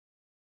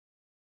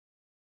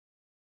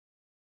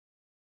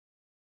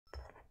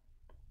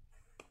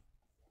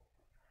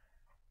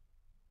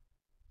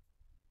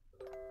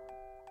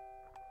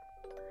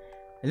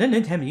And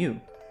then time to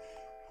you.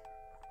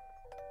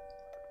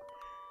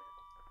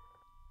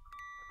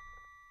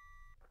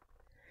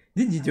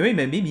 Did you enjoy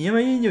my baby and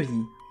my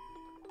Yoshi?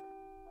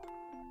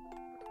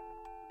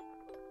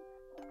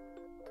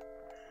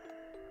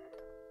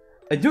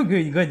 I told her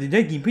you got the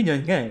Jackie put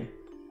on guy.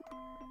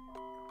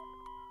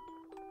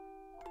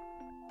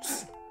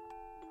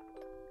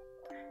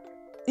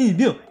 Hey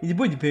Bill, it's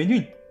about the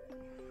penguin.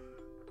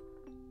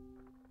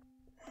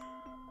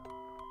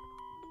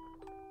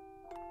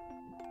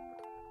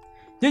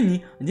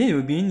 Johnny, they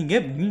will be in the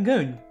gap between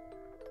guns.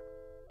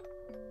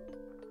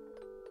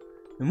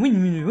 And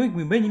when you work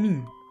with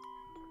Benjamin.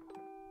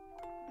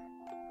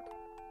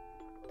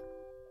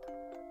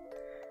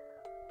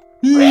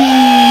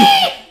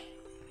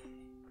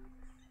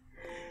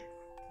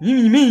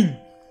 Mimi man.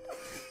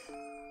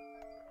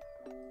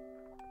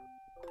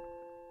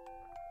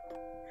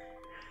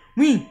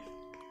 Mimi.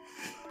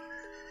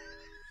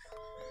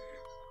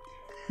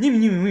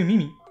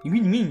 Mimi. You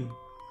really mean?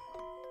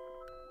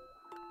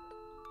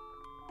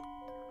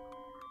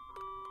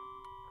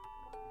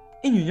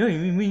 And you know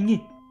you mean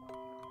it.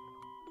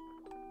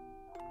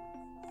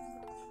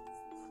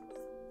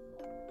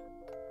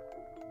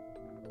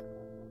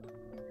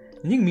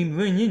 Nick me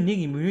running,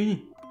 Nicky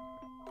running.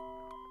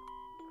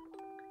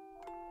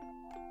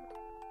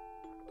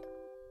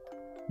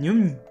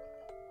 Yum.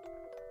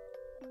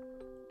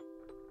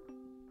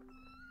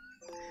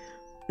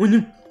 Oh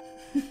no.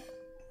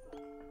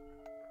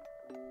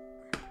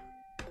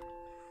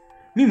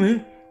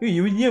 Mima,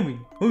 you will yell me.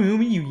 Oh,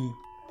 you.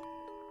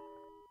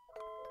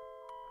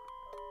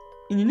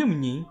 And you know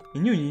me,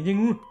 and you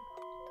didn't.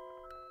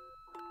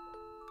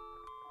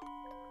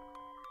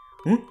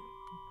 Huh?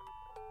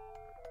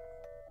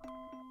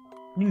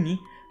 Mimi,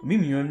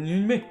 I'm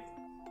in bed.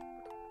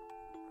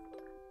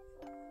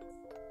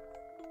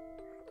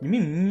 You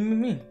mean,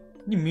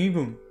 you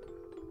mean,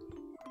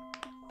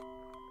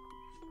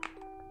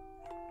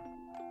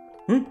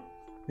 huh?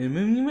 You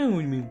mean,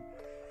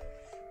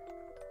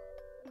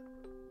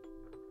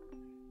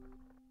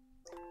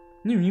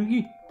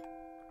 you.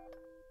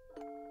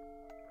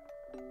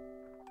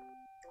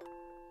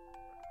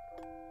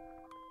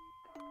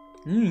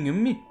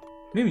 Me,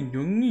 maybe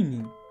don't need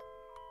it.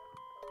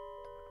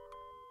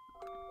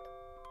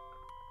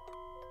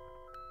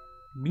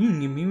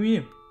 Being a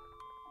museum.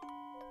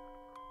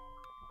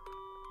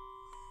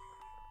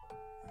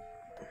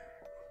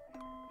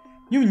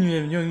 You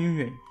have young.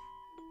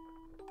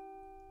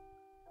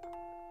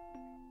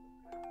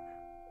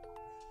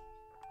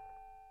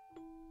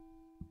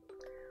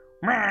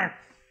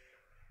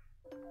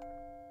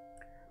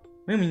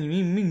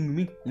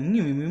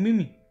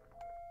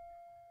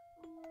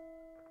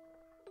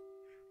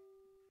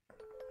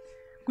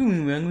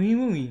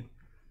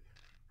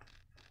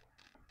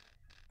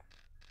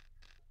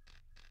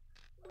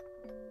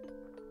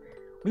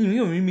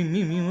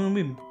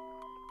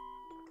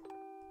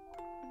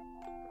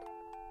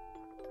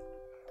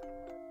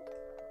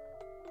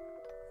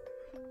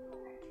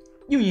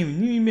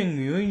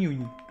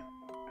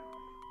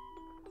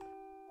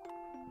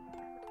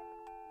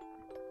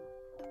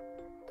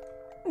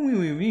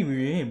 Me. We.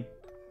 Me.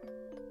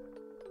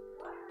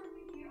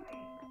 You. We.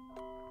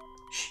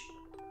 Shh.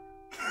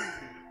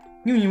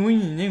 You.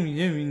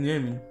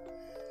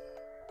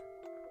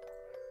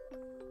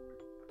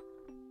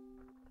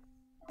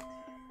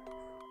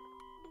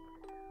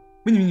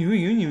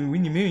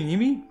 When you marry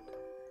me?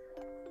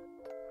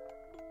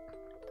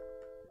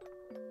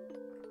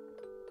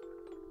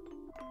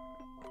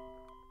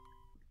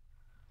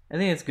 I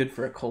think it's good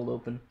for a cold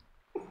open.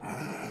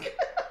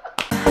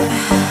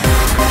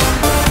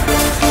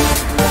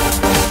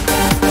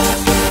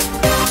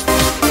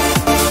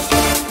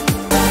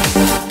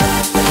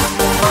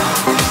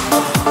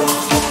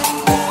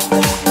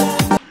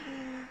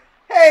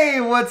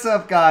 Hey, what's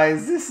up,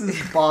 guys? This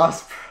is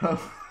Boss Pro.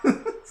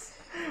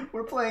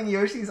 We're playing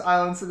Yoshi's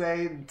Island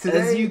today.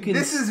 As you can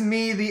this is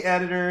me, the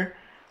editor,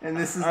 and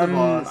this is the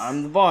boss.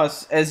 I'm the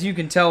boss. As you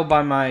can tell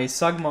by my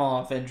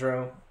Sugma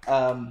intro,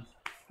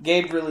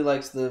 Gabe really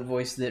likes the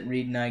voice that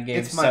Reed and I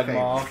gave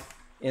Sugma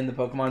in the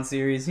Pokemon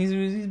series. He's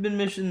been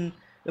missing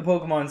the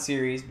Pokemon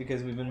series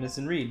because we've been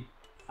missing Reed.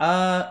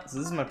 So this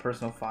is my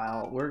personal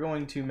file. We're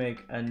going to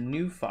make a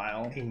new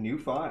file. A new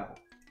file.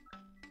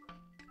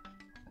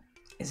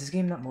 Is this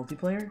game not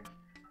multiplayer?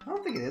 I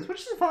don't think it is,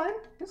 which is fine.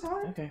 It's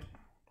fine. Okay.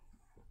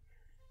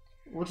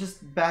 We'll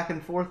just back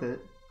and forth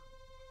it.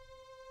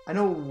 I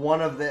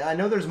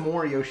know there's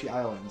more Yoshi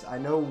Islands. I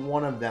know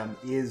one of them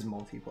is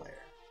multiplayer.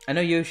 I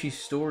know Yoshi's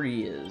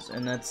Story is,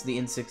 and that's the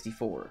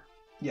N64.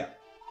 Yeah.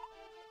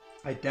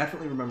 I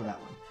definitely remember that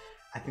one.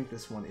 I think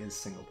this one is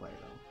single player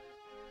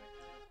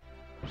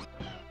though.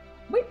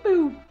 Weep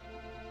boo!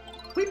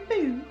 Weep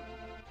boo!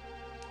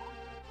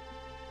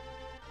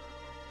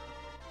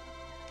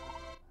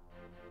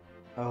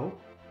 Oh.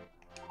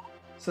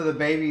 So the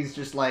baby's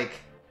just like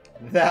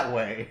that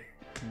way.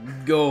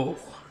 Go.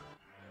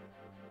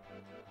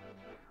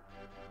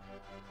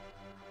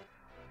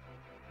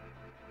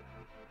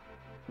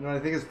 You know what I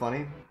think is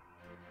funny?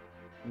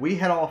 We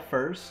head off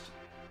first,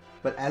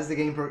 but as the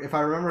game, if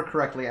I remember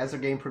correctly, as the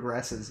game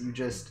progresses, you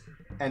just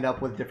end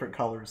up with different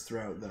colors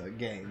throughout the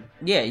game.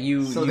 Yeah,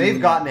 So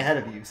they've gotten ahead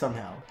of you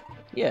somehow.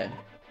 Yeah.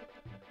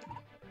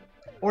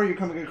 Or you're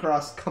coming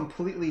across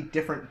completely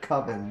different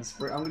covens.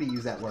 I'm going to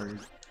use that word.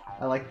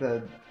 I like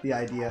the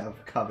idea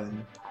of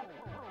coven.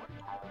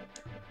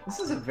 This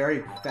is a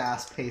very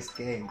fast-paced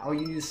game. Oh,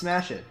 you need to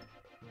smash it.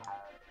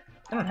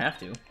 I don't have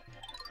to.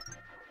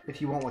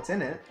 If you want what's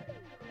in it.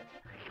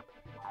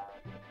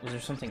 Was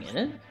there something in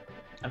it?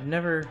 I've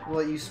never...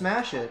 Well, you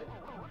smash it.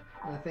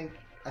 I think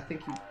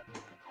you...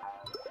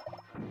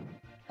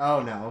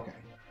 Oh, no, okay.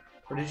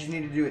 Or did you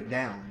need to do it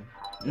down?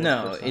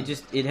 No,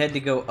 it had to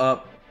go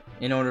up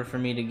in order for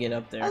me to get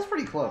up there. That's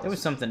pretty close. There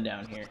was something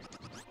down here.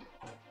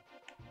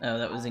 Oh,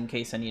 that was in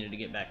case I needed to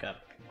get back up.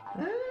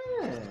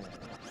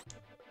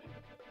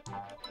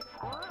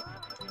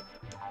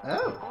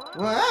 Oh.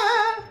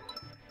 What?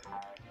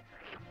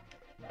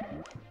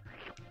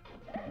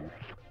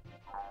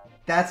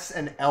 That's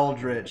an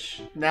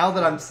Eldritch. Now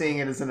that I'm seeing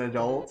it as an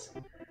adult,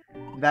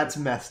 that's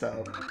messed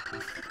up.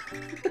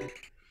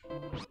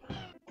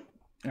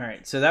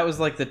 Alright, so that was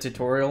like the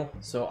tutorial,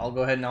 so I'll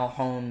go ahead and I'll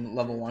hone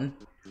level 1.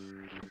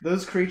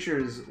 Those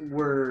creatures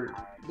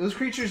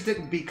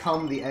didn't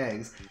become the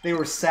eggs. They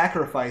were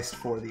sacrificed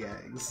for the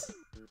eggs.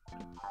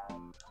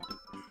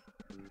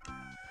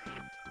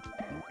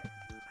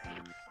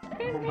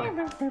 Oh my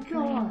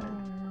god.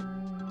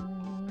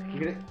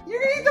 You're gonna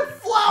eat the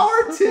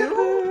flower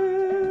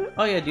too?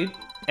 Oh yeah, dude.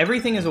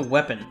 Everything is a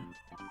weapon.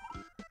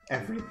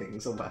 Everything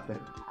is a weapon.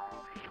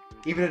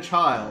 Even a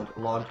child,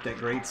 launched at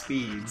great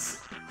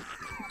speeds,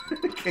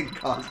 can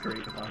cause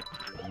great harm.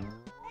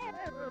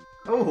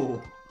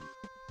 Oh!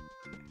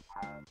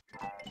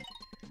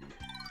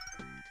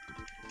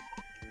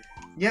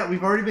 Yeah,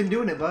 we've already been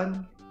doing it,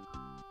 bud.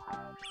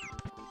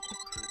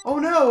 Oh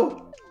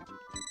no!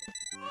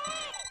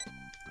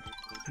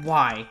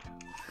 Why?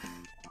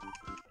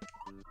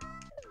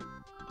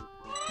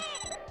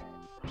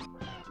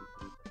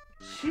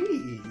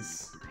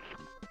 Jeez.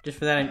 Just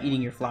for that, I'm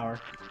eating your flower.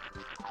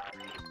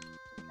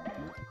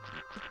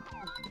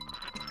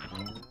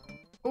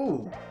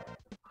 Ooh.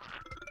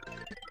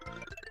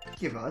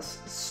 Give us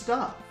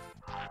stuff.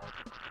 I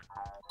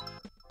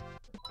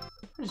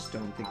just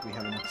don't think we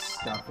have enough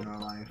stuff in our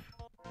life.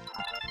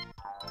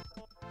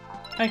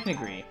 I can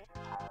agree.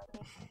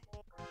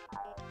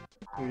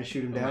 You're gonna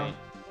shoot him down?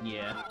 Wait.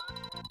 Yeah.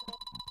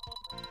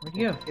 Where'd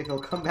he go? If he'll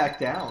come back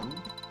down.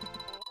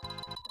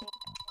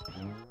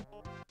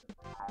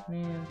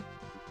 Man.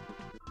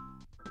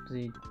 Does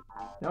he...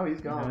 No,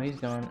 he's gone. No, he's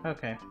gone.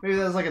 Okay. Maybe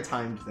that was like a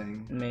timed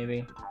thing.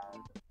 Maybe.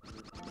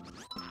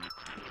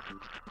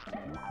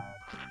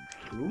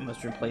 Ooh. I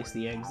must replace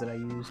the eggs that I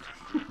used.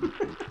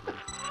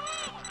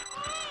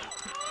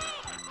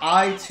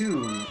 I,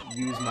 too,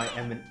 use my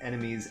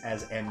enemies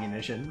as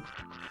ammunition.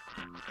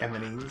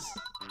 Enemies.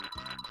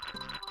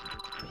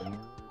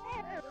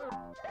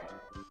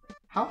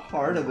 How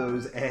hard are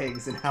those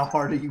eggs, and how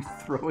hard are you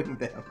throwing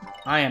them?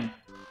 I am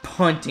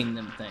punting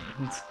them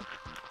things.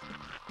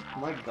 Oh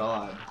my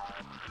god.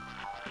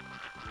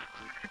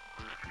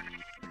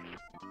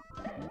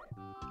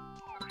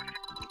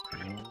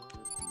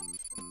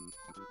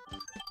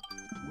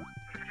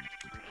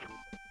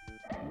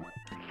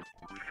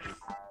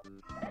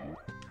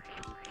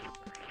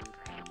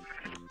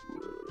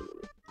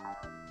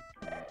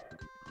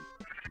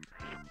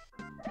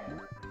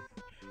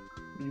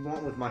 What do you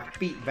want with my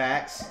feet,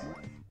 Vax?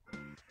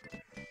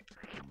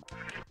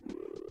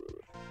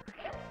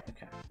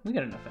 Okay, we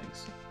got enough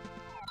eggs.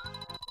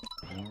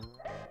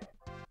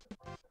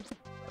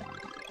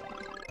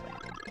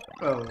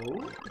 Oh.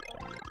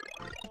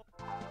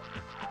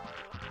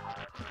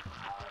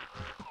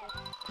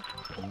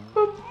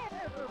 Boop.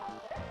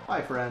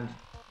 Hi, friend.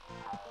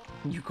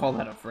 You call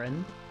that a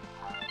friend?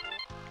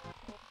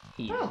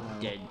 He is Oh.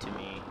 dead to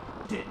me.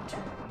 Dead to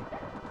me.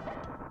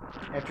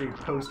 After he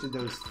posted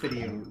those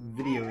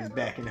videos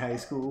back in high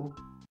school.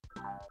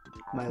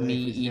 My life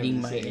Me is never eating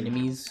the my same.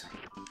 enemies.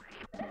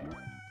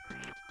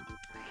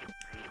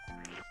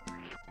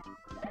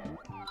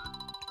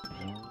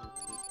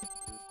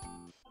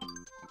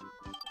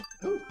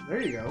 Oh,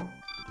 there you go.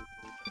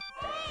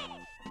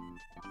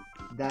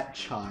 That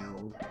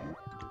child.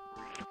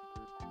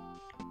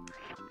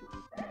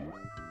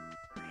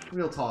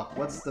 Real talk,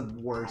 what's the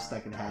worst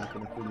that could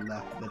happen if we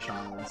left the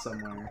child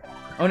somewhere?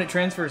 Oh, and it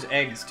transfers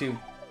eggs, too.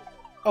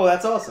 Oh,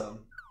 that's awesome.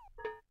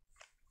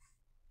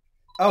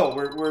 Oh,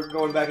 we're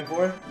going back and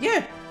forth?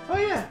 Yeah! Oh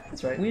yeah,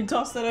 that's right. We had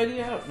tossed that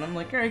idea out, and I'm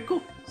like, alright,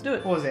 cool, let's do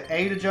it. What was it,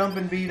 A to jump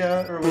and B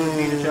to, or was it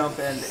B to jump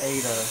and A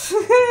to...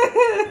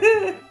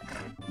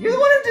 You're the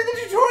one who did the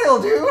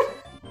tutorial, dude!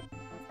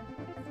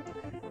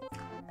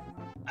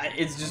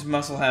 It's just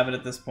muscle habit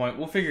at this point.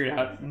 We'll figure it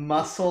out.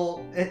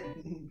 Muscle... I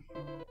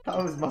thought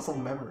it was muscle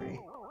memory.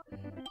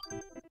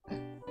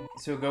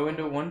 So go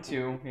into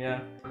 1-2,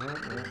 yeah.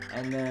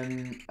 And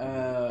then,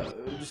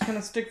 just kind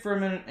of stick for a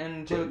minute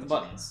and play with the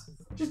buttons.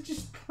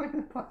 Just play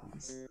the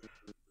buttons.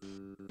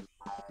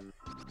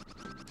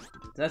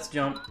 That's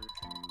jump,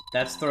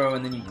 that's throw,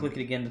 and then you click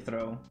it again to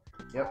throw.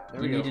 Yep,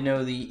 there you we go. need to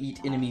know the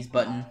eat enemies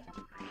button.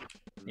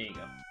 There you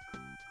go.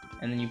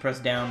 And then you press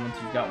down once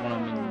you've got one of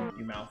them in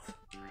your mouth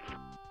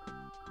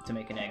to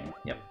make an egg.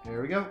 Yep.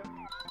 There we go.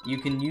 You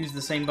can use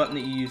the same button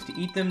that you use to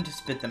eat them to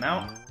spit them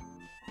out.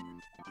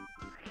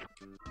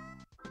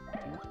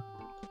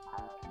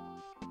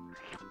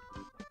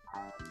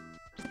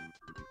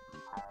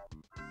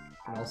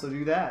 Can also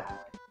do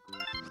that.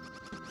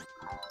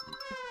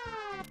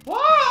 Wah!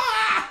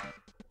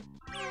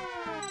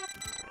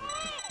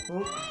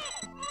 Oh.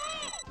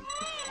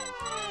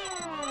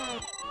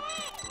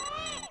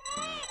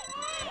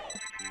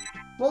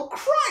 Well,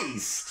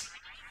 Christ!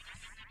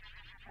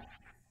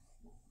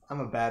 I'm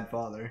a bad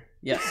father.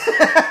 Yes.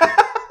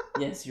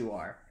 Yes, you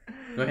are.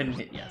 Go ahead and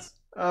hit yes.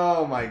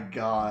 Oh my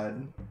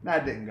god.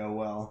 That didn't go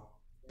well.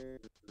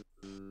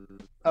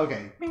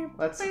 Okay,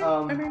 let's,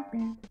 I'm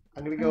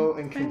gonna go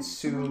and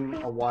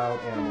consume a wild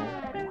animal.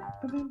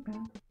 I'm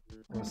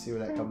gonna see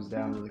where that comes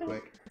down really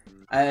quick.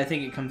 I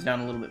think it comes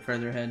down a little bit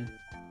further ahead.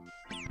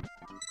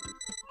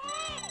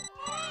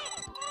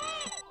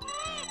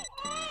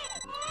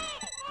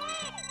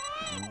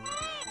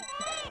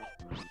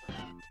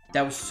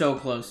 That was so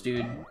close,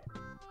 dude.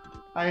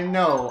 I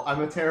know,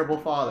 I'm a terrible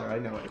father, I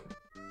know it.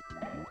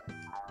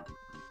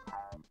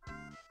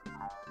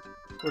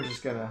 We're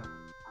just gonna...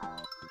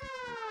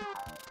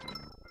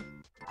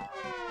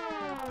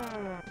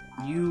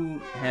 You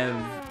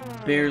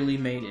have barely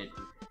made it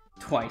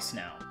twice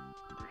now.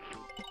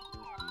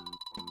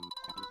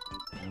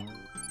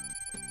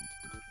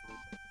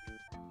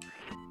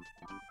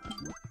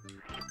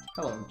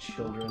 Hello,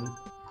 children.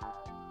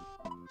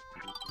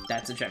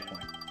 That's a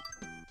checkpoint.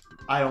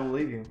 I don't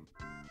believe you.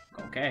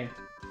 Okay.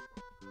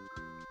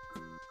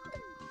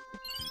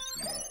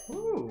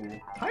 Ooh,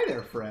 hi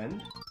there, friend.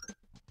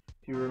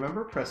 Do you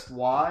remember? Press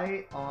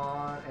Y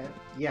on... And...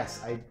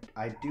 Yes,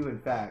 I do, in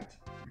fact.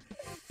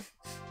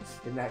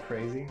 Isn't that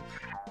crazy?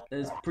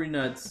 That's pretty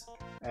nuts.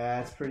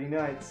 That's pretty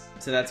nuts.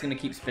 So that's going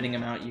to keep spitting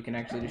them out. You can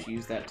actually just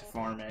use that to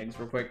farm eggs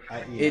real quick.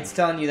 Yeah. It's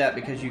telling you that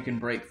because you can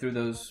break through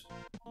those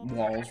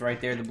walls right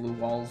there, the blue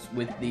walls,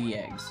 with the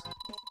eggs.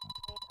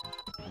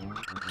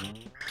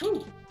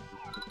 Ooh.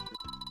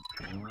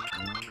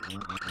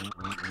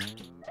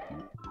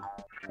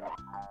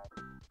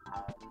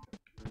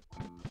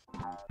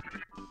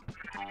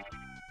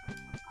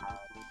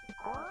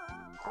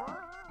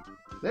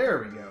 There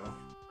we go.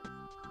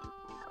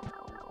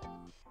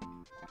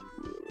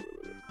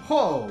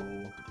 Whoa!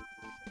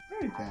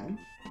 Alright then.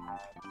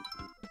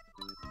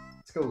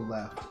 Let's go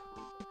left.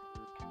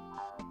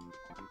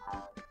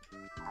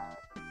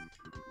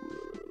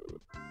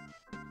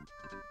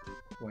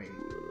 Wait.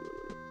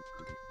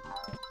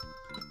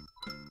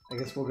 I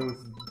guess we'll go with...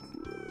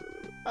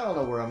 I don't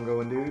know where I'm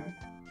going, dude.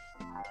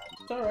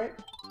 It's alright.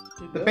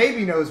 The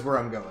baby knows where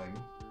I'm going.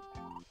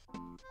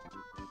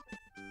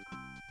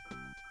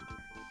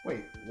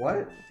 Wait,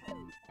 what?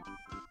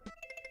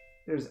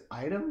 There's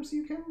items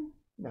you can?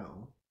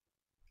 No.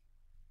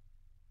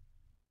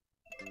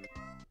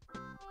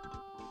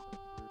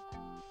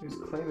 He was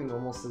claiming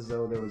almost as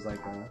though there was like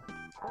a...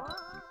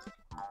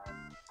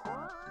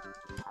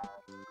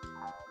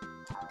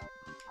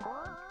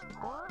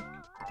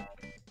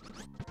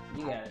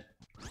 You got it.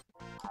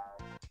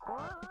 Come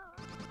on, man.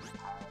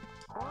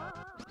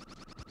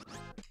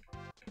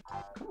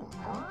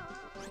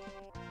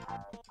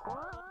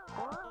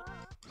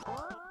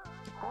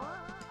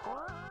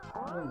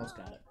 You almost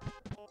got it.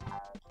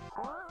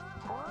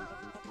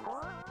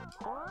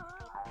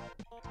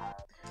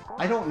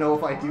 I don't know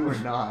if I do or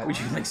not. Would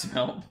you like some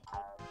help?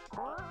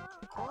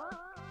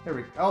 There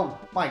we go. Oh,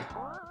 my...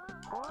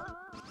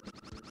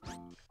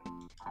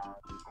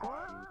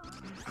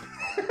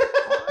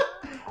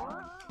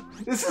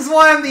 This is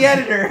why I'm the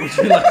editor! Would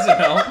you like some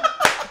help?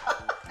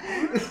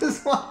 This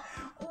is why...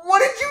 What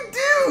did you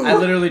do?! I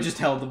literally just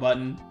held the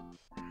button.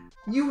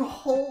 You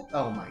hold...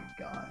 Oh my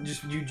god.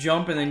 Just, you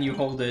jump and then you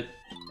hold it,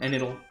 and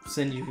it'll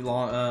send you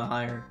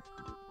higher.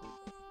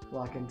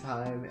 Lock in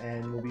time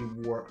and we'll be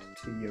warped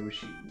to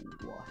Yoshi.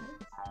 What?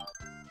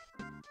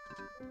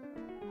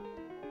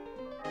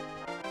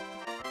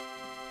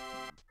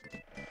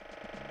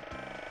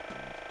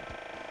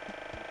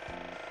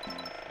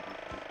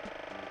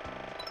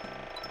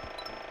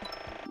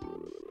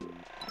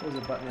 What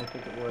was the button? I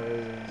think it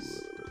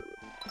was...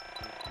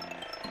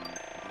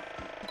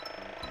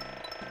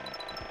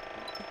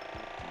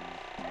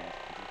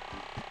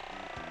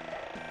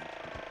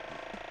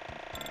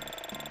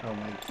 Oh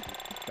my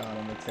god,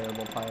 I'm a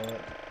terrible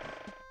pilot.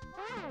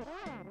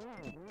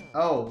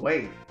 Oh,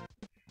 wait.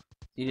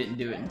 You didn't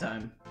do it in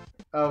time.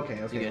 Okay,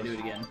 So okay. you gotta do it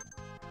again.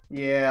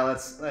 Yeah,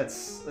 let's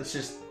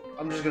just...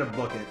 I'm just gonna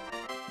book it.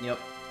 Yep.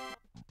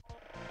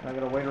 I'm not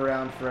gonna wait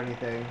around for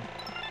anything.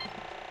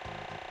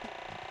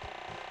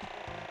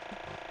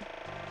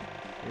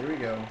 Here we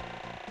go.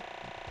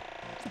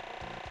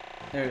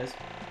 There it is.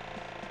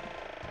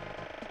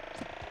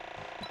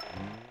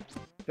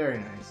 Very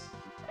nice.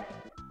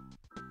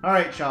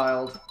 Alright,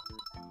 child.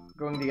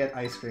 Going to get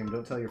ice cream.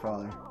 Don't tell your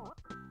father.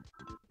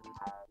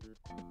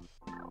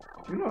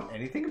 Do you know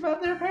anything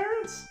about their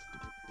parents?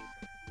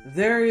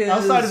 There is...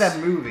 Outside of that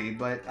movie,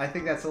 but I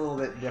think that's a little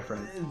bit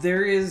different.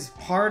 There is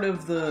part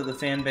of the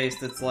fan base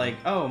that's like,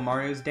 oh,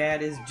 Mario's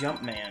dad is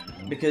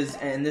Jumpman. Because,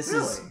 and this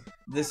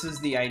is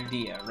the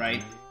idea,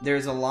 right?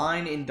 There's a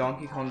line in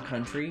Donkey Kong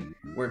Country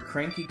where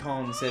Cranky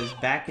Kong says,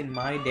 back in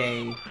my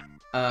day,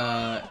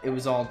 it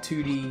was all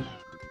 2D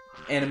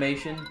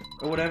animation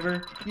or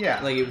whatever.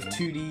 Yeah. Like, it was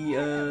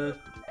 2D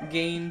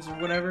games or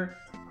whatever.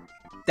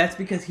 That's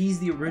because he's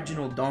the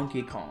original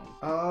Donkey Kong.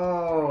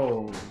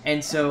 Oh.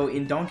 And so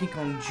in Donkey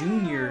Kong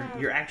Jr.,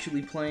 you're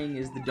actually playing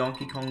as the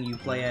Donkey Kong you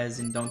play as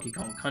in Donkey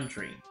Kong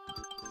Country.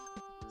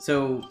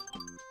 So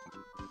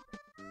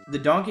the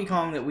Donkey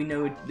Kong that we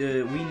know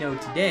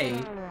today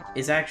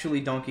is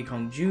actually Donkey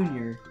Kong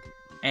Jr.,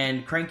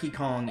 and Cranky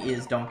Kong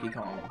is Donkey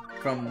Kong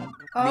from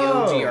the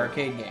OG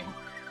arcade game.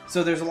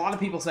 So there's a lot of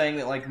people saying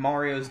that like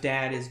Mario's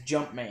dad is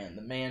Jumpman,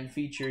 the man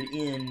featured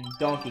in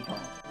Donkey Kong.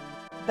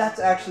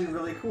 That's actually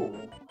really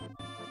cool.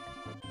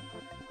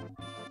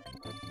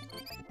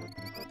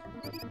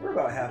 We're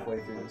about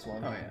halfway through this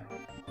one. Oh, yeah.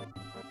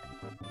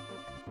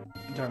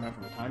 You talking about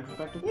from a time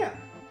perspective? Yeah.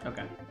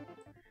 Okay.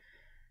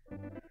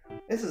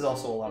 This is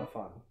also a lot of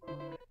fun.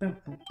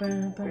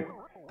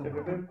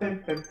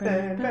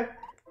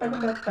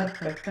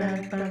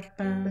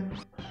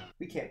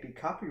 We can't be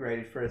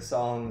copyrighted for a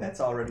song that's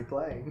already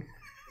playing.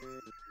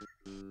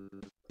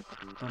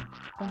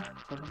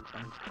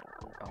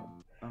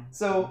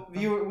 So,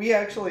 we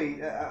actually,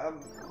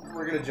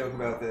 we're gonna joke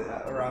about this,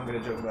 or I'm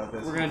gonna joke about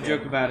this. We're gonna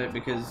joke about it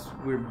because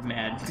we're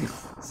mad.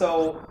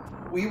 So,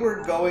 we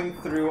were going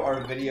through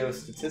our video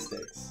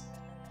statistics,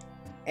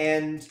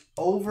 and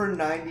over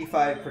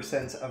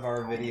 95% of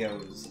our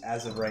videos,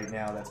 as of right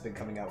now, that's been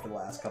coming out for the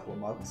last couple of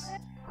months,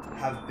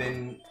 have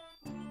been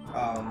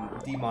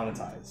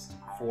demonetized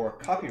for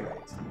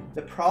copyright.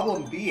 The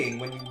problem being,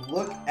 when you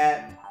look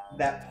at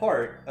that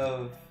part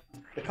of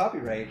the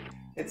copyright,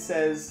 it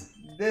says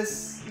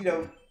this, you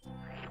know,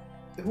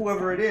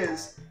 whoever it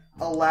is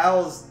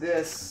allows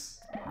this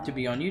to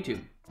be on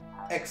YouTube.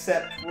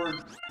 Except we're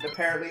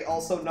apparently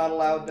also not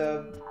allowed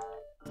to...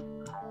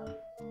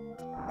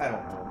 I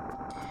don't know.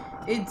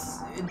 It's...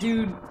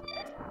 Dude...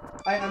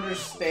 I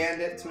understand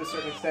it to a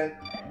certain extent.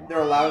 They're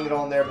allowing it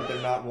on there, but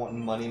they're not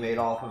wanting money made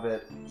off of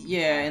it.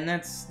 Yeah, and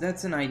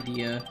that's an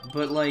idea,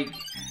 but like...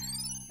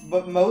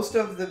 But most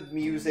of the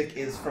music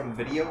is from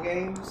video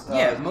games.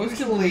 Yeah, most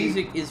of the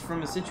music is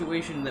from a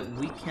situation that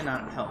we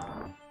cannot help.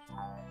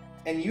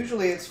 And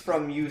usually it's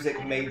from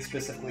music made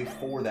specifically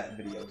for that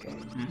video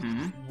game.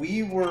 Mm-hmm.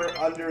 We were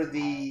under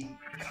the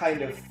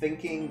kind of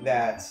thinking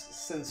that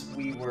since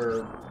we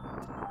were,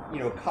 you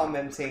know,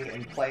 commenting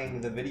and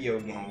playing the video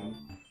game,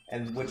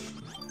 and which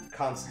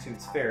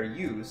constitutes fair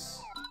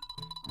use,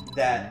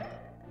 that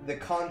the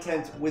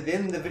content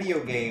within the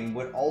video game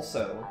would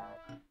also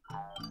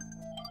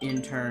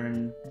in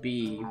turn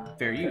be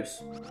fair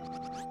use.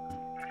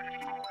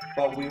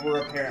 But we were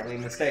apparently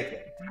mistaken.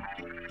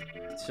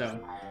 So,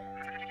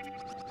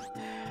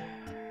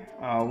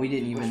 we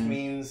didn't even... Which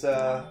means,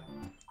 and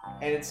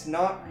it's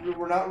not,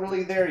 we're not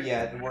really there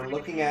yet, and we're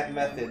looking at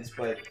methods,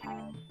 but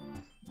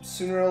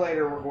sooner or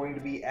later we're going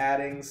to be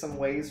adding some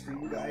ways for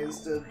you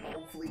guys to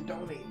hopefully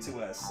donate to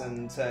us,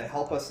 and to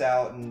help us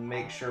out and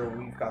make sure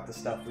we've got the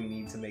stuff we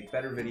need to make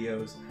better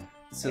videos.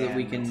 So that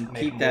we can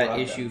keep that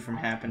issue from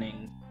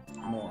happening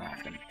more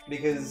often.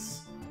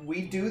 Because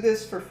we do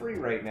this for free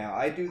right now.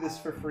 I do this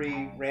for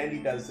free. Randy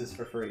does this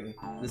for free.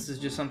 This is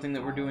just something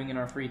that we're doing in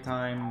our free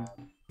time,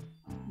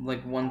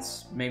 like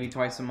once, maybe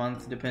twice a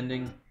month,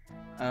 depending.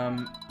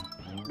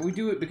 We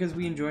do it because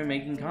we enjoy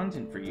making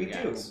content for you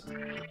guys. We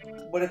do.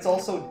 But it's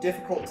also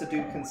difficult to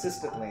do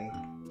consistently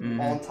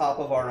on top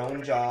of our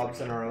own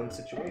jobs and our own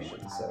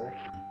situations. So,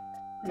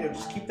 you know,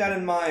 just keep that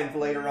in mind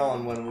later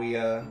on when we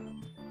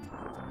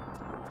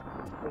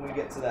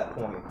get to that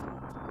point.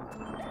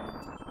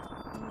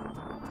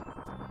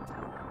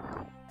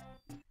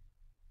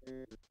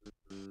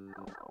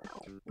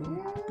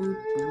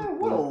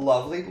 What a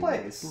lovely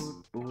place.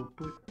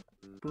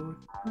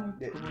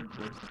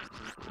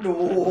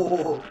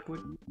 No.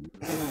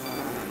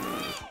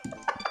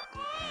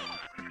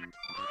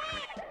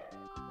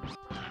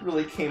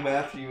 Really came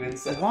after you and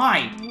said,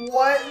 why?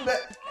 What?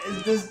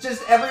 Does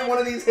just every one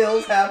of these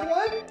hills have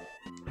one?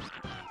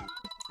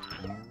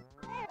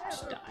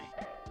 Just die.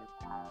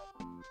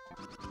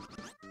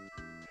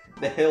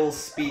 The hills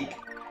speak,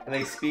 and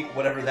they speak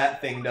whatever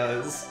that thing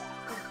does.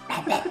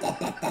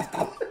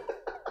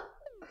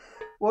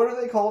 What are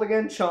they called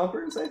again?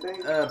 Chompers, I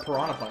think?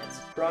 Piranha plants.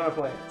 Piranha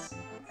plants.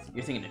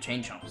 You're thinking of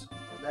chain chomps.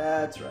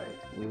 That's right.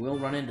 We will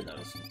run into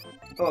those.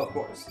 Oh, of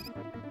course.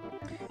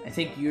 I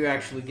think you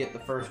actually get the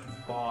first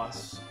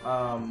boss.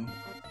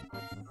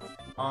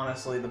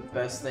 Honestly, the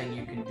best thing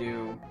you can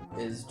do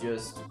is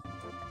just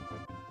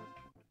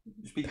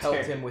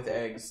pelt him with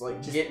eggs.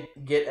 Like,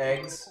 get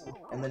eggs,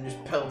 and then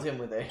just pelt him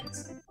with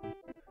eggs.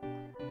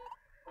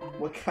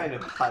 What kind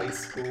of high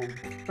school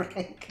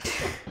prank?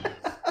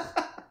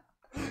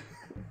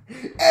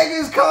 Egg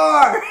his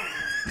car!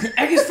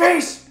 Egg his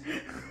face!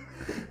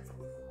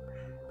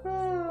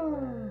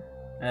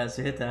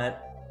 So hit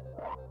that.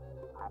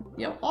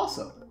 Yep.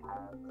 Awesome.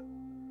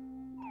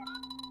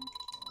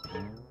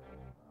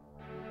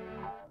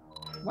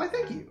 Why,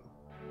 thank you.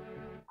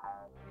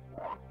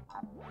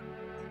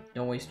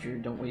 Don't waste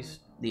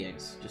the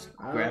eggs. Just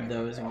grab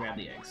those and grab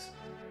the eggs.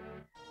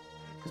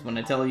 Because when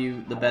I tell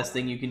you the best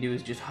thing you can do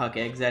is just huck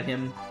eggs at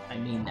him, I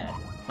mean that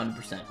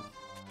 100%.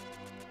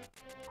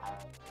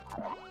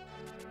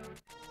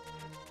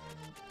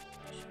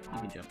 You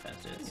can jump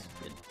past it. It's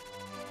good.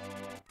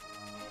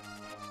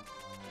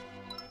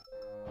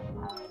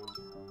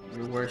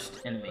 Your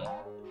worst enemy.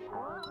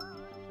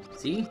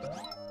 See?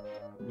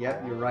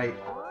 Yep, you're right.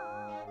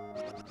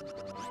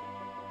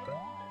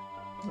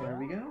 There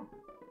we go.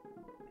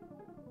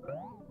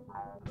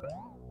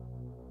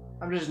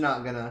 I'm just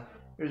not gonna...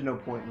 There's no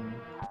point in...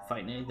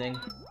 Fighting anything?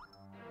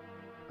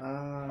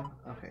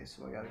 Okay,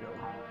 so I gotta go.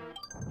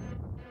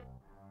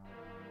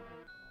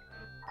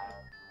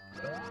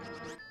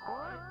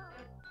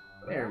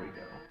 There we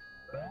go.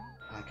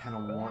 I kind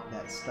of want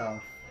that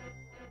stuff.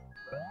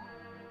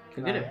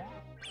 Go get it.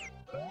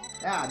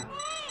 Ah,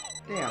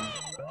 damn.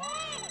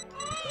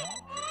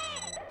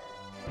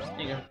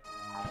 There you go.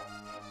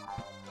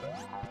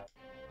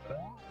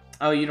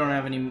 Oh, you don't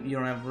have any. You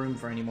don't have room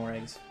for any more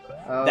eggs.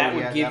 Oh, that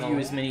would give you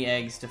as many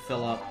eggs to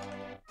fill up.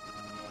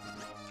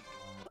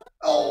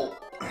 Oh!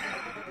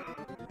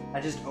 I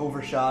just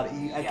overshot.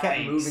 I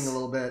kept moving a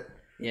little bit.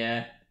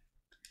 Yeah.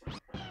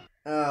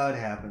 It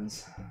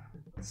happens.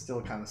 It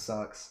still kind of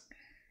sucks.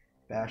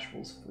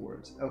 Bashful's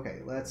Fords. Okay,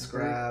 let's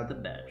grab the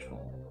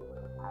Bashful.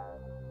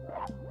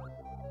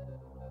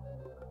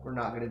 We're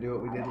not gonna do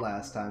what we did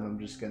last time. I'm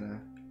just gonna.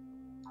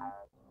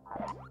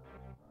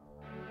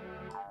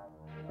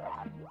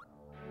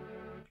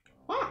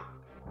 Ah!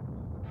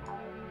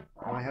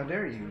 Why, how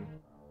dare you?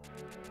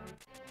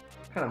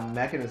 What kind of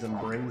mechanism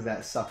brings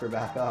that sucker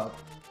back up?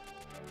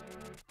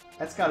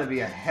 That's gotta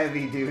be a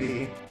heavy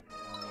duty.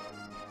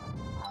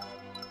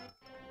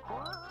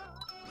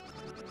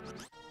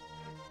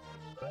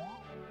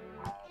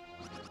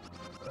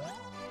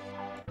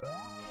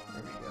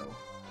 There we go.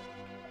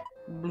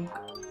 Blink.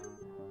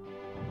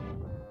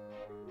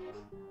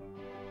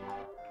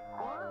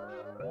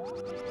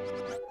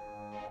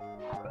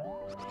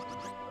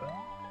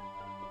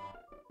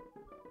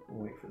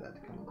 We'll wait for that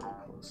to come a little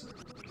closer.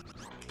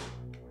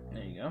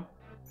 There you go.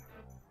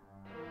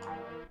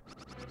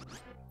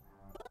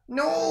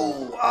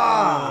 No!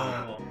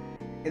 Ah! Oh.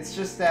 It's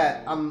just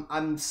that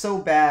I'm so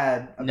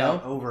bad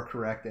about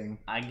overcorrecting.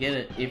 I get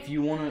it. If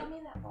you wanna,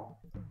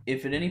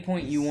 if at any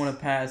point you wanna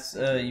pass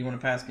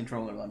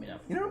controller, let me know.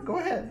 You know, go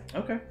ahead.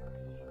 Okay.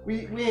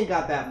 We ain't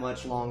got that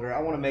much longer.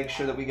 I want to make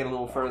sure that we get a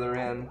little further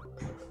in.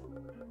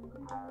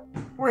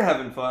 We're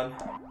having fun.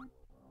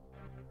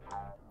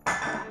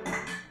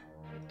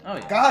 Oh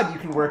yeah. God, you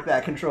can work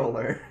that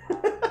controller.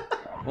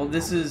 Well,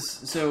 this is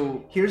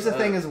so. Here's the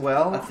thing as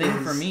well. A thing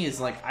for me is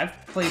like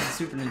I've played the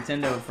Super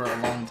Nintendo for a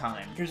long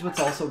time. Here's what's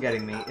also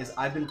getting me is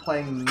I've been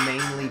playing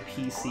mainly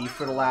PC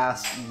for the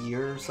last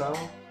year or so.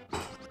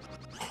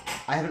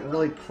 I haven't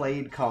really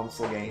played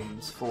console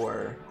games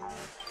for.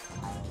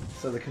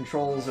 So the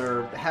controls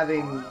are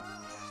having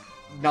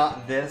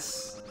not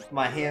this,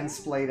 my hands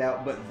splayed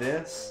out, but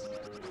this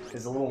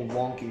is a little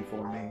wonky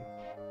for me.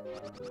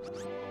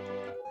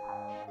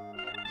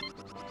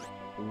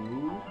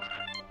 Ooh.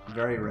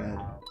 Very red.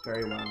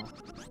 Very wow.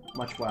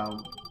 Much wow.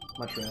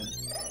 Much red.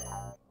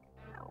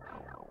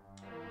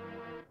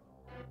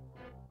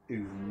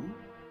 Ooh.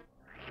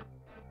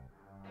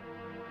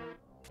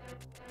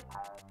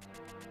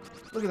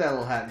 Look at that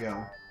little hat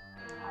go.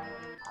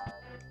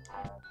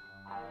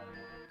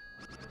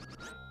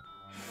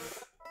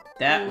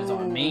 That was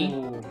on me.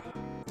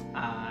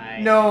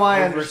 No,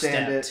 I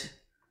understand it.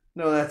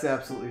 No, that's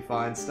absolutely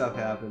fine. Stuff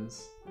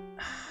happens.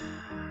 I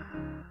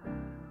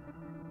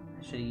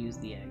should have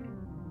used the egg.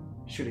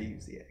 Should have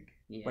used the egg.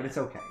 Yeah. But it's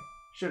okay.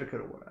 Shoulda,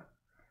 coulda, woulda.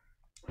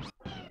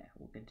 Yeah,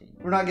 we'll continue.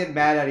 We're not getting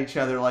mad at each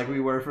other like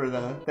we were for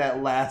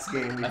that last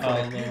game we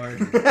played. Oh, Lord.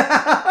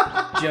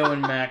 Joe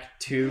and Mac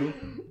 2.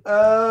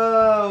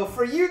 Oh,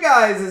 for you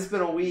guys, it's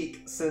been a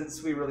week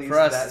since we released that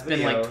video. For us, it's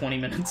been like 20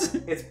 minutes.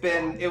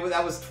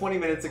 That was 20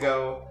 minutes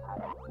ago.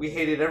 We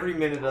hated every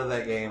minute of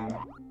that game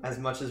as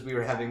much as we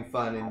were having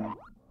fun and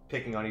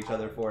picking on each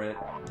other for it.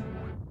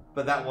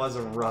 But that was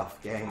a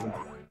rough game.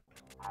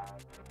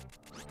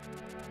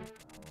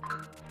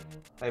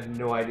 I have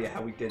no idea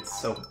how we did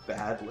so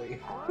badly.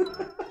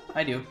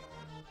 I do.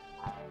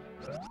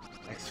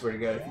 I swear to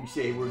God, if you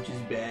say we're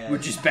just bad. We're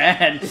just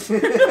bad.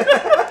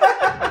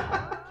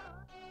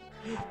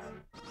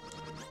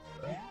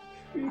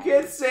 You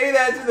can't say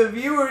that to the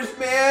viewers,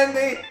 man.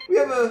 We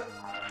have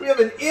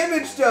an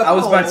image to uphold. I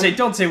was about to say,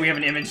 don't say we have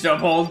an image to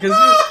uphold, because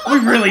we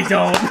really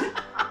don't.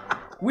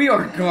 We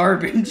are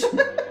garbage.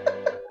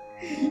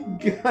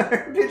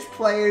 Garbage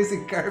players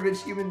and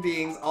garbage human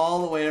beings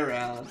all the way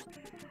around.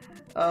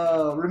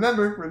 Oh,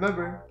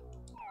 remember.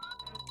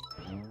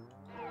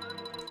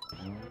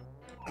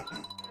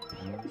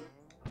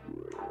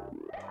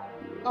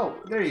 Oh,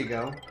 there you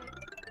go.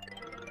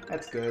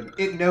 That's good.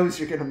 It knows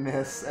you're gonna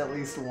miss at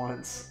least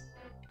once.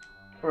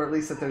 Or at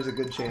least that there's a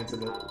good chance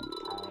of it.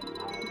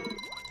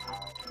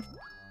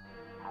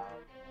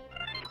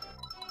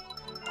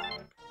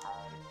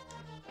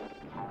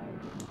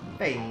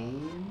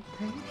 Fame.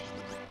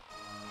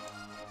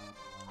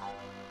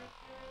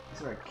 Is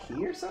there a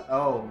key or something?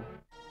 Oh.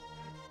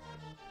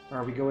 Or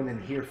are we going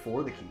in here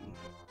for the key?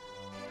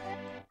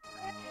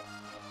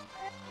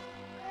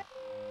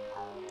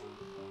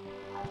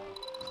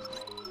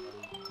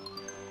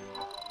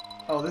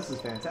 Oh, this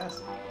is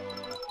fantastic.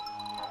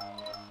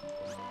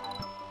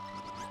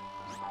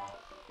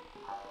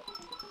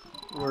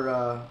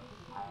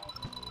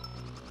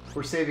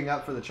 We're saving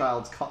up for the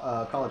child's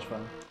college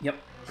fund. Yep.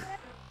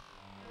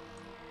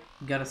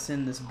 Gotta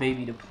send this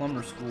baby to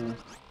plumber school.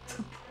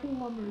 To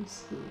plumber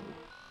school.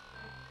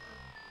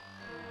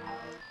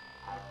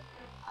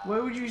 Why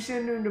would you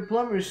send him to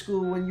plumber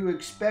school when you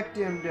expect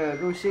him to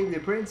go save the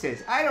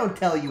princess? I don't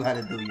tell you how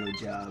to do your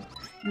job.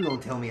 You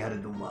don't tell me how to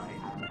do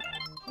mine.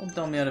 Don't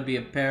tell me how to be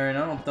a parent.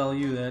 I don't tell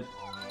you that.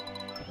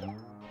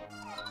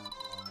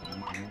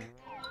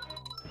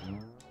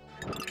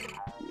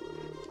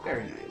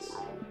 Very nice.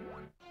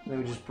 Then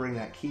we just bring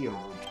that key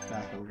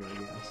back over, I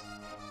guess.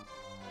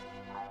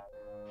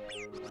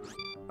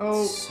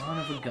 Oh! Son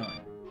of a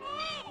gun.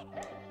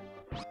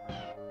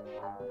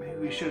 Maybe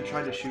we should have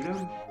tried to shoot him?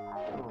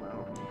 I don't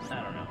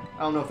know. I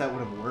don't know if that would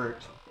have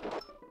worked.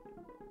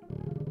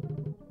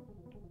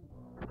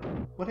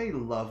 What a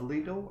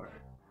lovely door.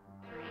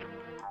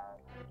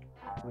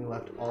 We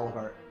left all of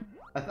our...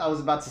 I was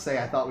about to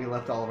say I thought we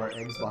left all of our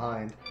eggs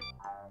behind.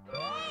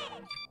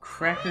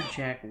 Cracker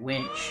Jack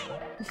Winch.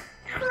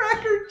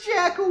 Cracker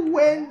Jack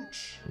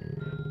Winch!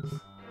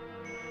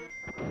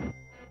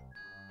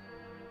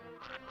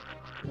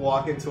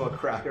 Walk into a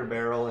Cracker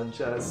Barrel and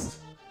just...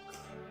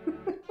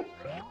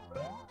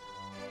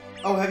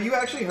 Oh, have you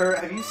actually heard?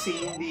 Have you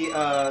seen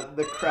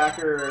the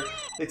Cracker?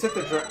 They took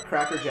the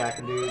Cracker Jack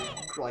and do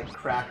like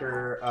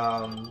Cracker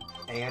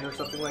Ann or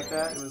something like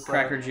that. It was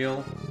Cracker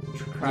Jill.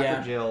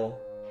 Cracker Jill.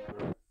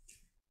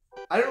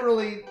 I don't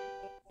really.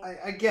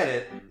 I get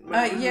it.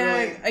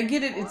 Yeah, I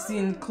get it. It's the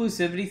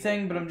inclusivity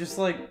thing, but I'm just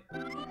like,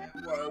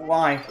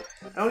 why?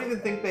 I don't even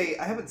think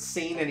I haven't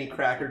seen any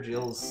Cracker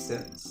Jills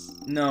since.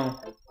 No,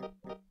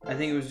 I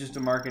think it was just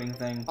a marketing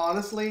thing.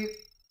 Honestly.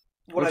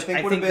 What I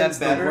think would have been that's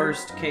better, the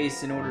worst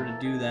case in order to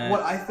do that.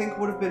 What I think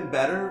would have been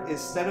better,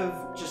 instead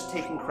of just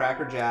taking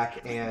Cracker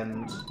Jack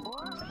and,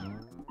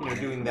 you know,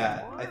 doing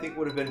that, I think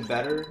would have been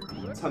better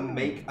to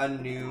make a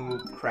new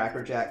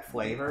Cracker Jack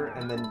flavor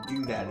and then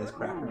do that as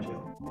Cracker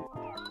Jill.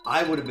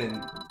 I would have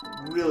been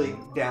really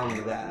down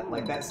with that.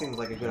 Like, that seems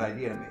like a good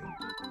idea to me.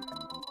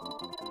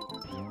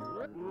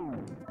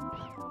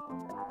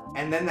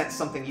 And then that's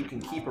something you can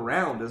keep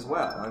around as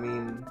well. I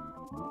mean,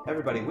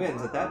 everybody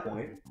wins at that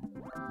point.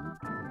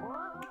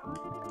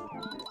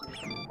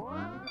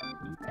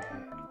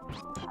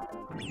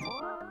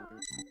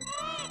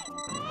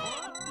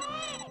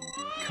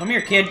 Come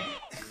here, kid.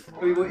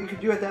 I mean, what you could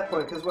do at that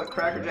point, because what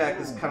Cracker Jack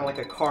is kind of like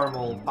a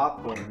caramel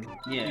popcorn.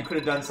 Yeah. You could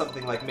have done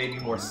something like maybe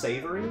more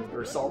savory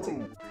or salty.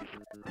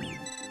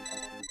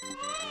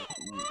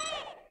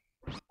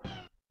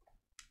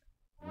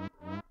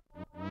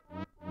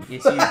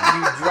 Yes,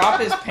 you drop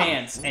his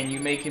pants and you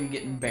make him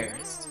get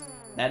embarrassed.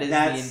 That's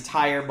the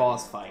entire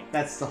boss fight.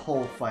 That's the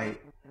whole fight.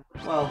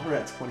 Well, we're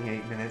at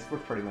 28 minutes. We're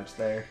pretty much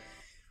there.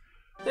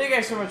 Thank you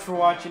guys so much for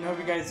watching. Hope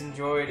you guys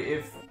enjoyed.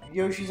 If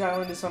Yoshi's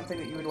Island is something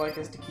that you would like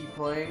us to keep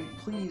playing,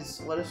 please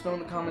let us know in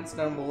the comments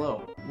down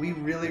below. We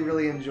really,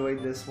 really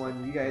enjoyed this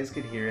one. You guys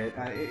could hear it.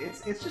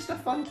 It's just a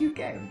fun, cute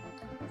game.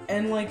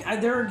 And, like,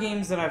 there are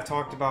games that I've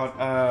talked about,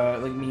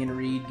 like me and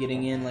Reed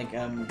getting in, like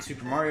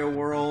Super Mario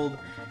World,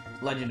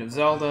 Legend of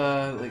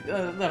Zelda, like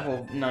that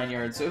whole 9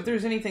 yards. So if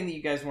there's anything that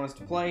you guys want us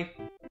to play,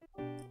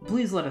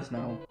 please let us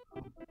know.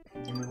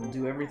 And we will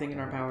do everything in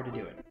our power to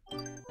do it.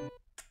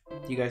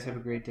 You guys have a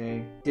great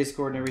day.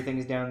 Discord and everything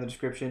is down in the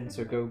description,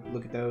 so go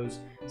look at those.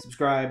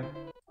 Subscribe.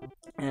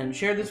 And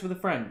share this with a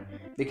friend.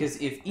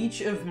 Because if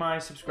each of my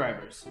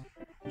subscribers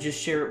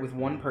just share it with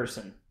one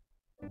person,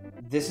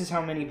 this is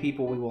how many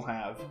people we will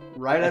have.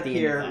 Right up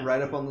here,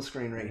 right up on the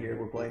screen right here,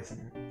 we're placing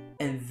it.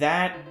 And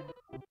that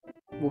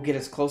will get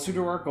us closer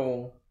to our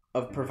goal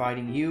of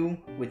providing you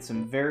with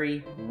some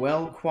very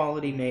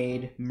well-quality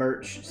made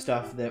merch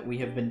stuff that we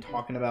have been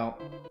talking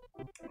about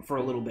for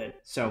a little bit.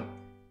 So,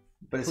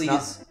 but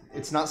please,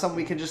 it's not something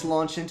we can just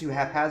launch into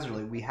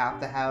haphazardly. We have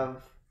to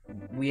have...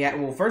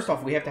 well, first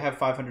off, we have to have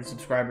 500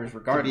 subscribers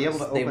regardless. To be able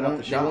to open up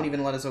the shop. They won't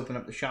even let us open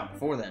up the shop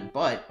before then,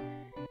 but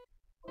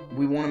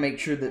we want to make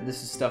sure that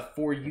this is stuff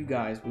for you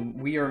guys.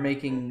 We are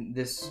making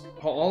this...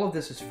 All of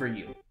this is for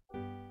you.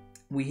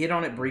 We hit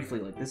on it briefly.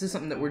 Like, this is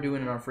something that we're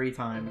doing in our free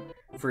time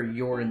for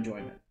your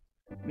enjoyment.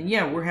 I mean,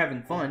 yeah, we're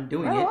having fun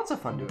doing it. Lots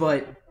of fun doing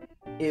but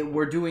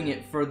we're doing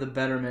it for the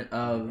betterment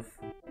of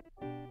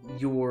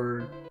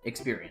your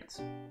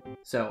experience.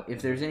 So,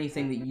 if there's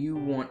anything that you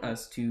want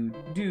us to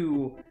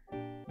do,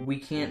 we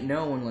can't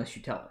know unless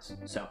you tell us.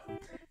 So,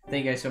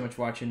 thank you guys so much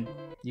for watching.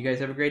 You guys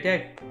have a great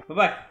day.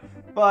 Bye-bye.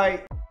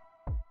 Bye.